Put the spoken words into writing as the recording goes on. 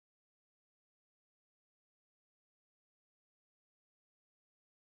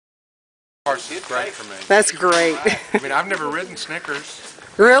parts is great for me. That's great. I mean, I've never ridden Snickers.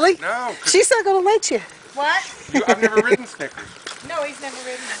 Really? No. She's not going to let you. What? I've never ridden Snickers. No, he's never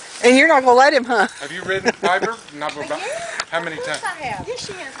ridden it. And you're not going to let him, huh? Have you ridden Piper? Not Yeah, how many of course times? I have. Yes,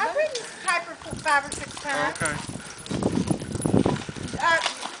 she has. I've ridden Piper 5 or 6 times. Okay.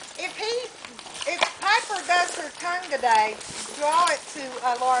 If Piper does her tongue today, draw it to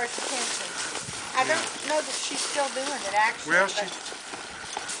Laura's attention. I don't know that she's still doing it, actually. Well,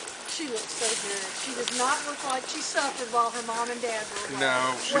 she looks so good. She does not look like she suffered while her mom and dad were away.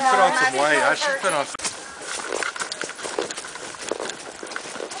 no, she put on some weight. She put on some.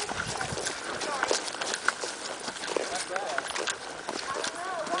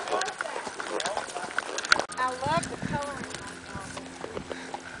 I love the coloring.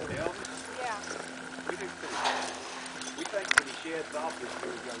 Yeah. We think when he sheds off this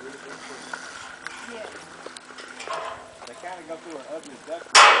year, he's got really big fruit. Yes. They kind of go through an ugly duck.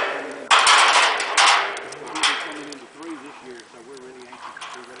 We'll be coming into 3 this year, so we're really anxious to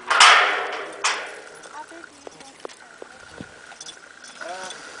see what it is. How big do you think?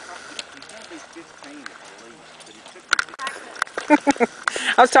 He's going to be 15 at the least, but he took me.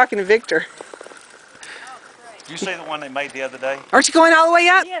 I was talking to Victor. Did you see the one they made the other day? Aren't you going all the way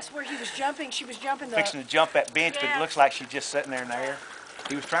up? Yes, where he was jumping, she was jumping the... Fixing to jump that bench, but it looks like she's just sitting there in the air.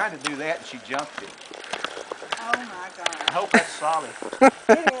 He was trying to do that, and she jumped it. Oh my God. I hope that's solid. It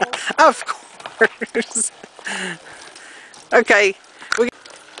is. Of course. Okay.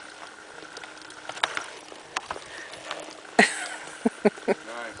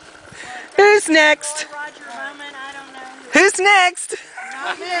 Who's next? Roger moment, I don't know. Who's next?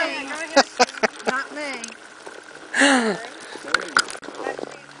 Not me. Not me. But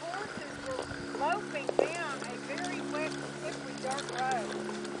these horses were loping down a very wet, slippery, dark road.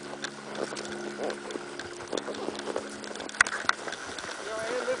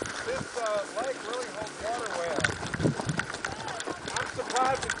 This lake really holds water well. I'm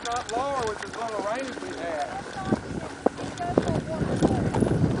surprised it's not lower with this little rains we've had.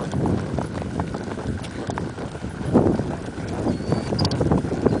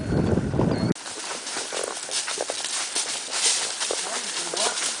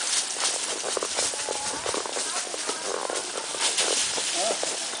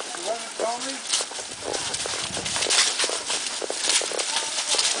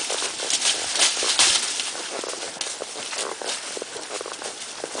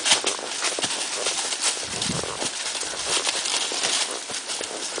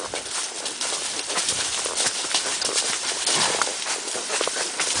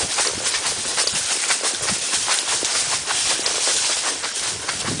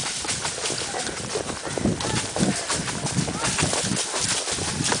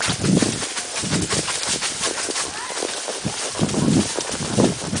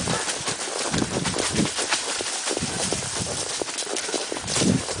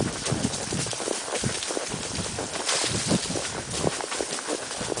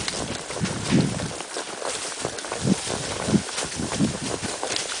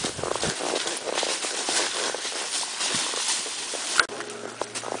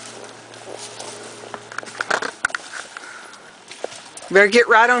 Better get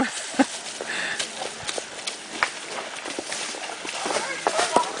right on.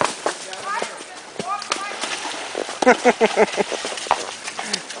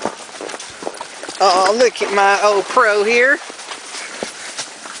 Oh, look at my old pro here.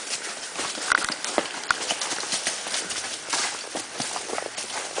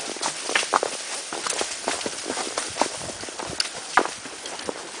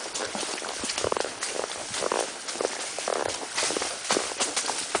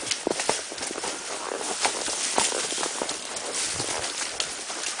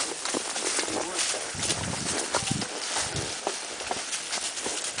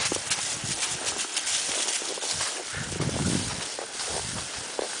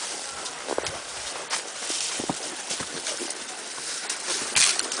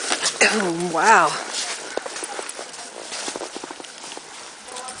 Oh, wow.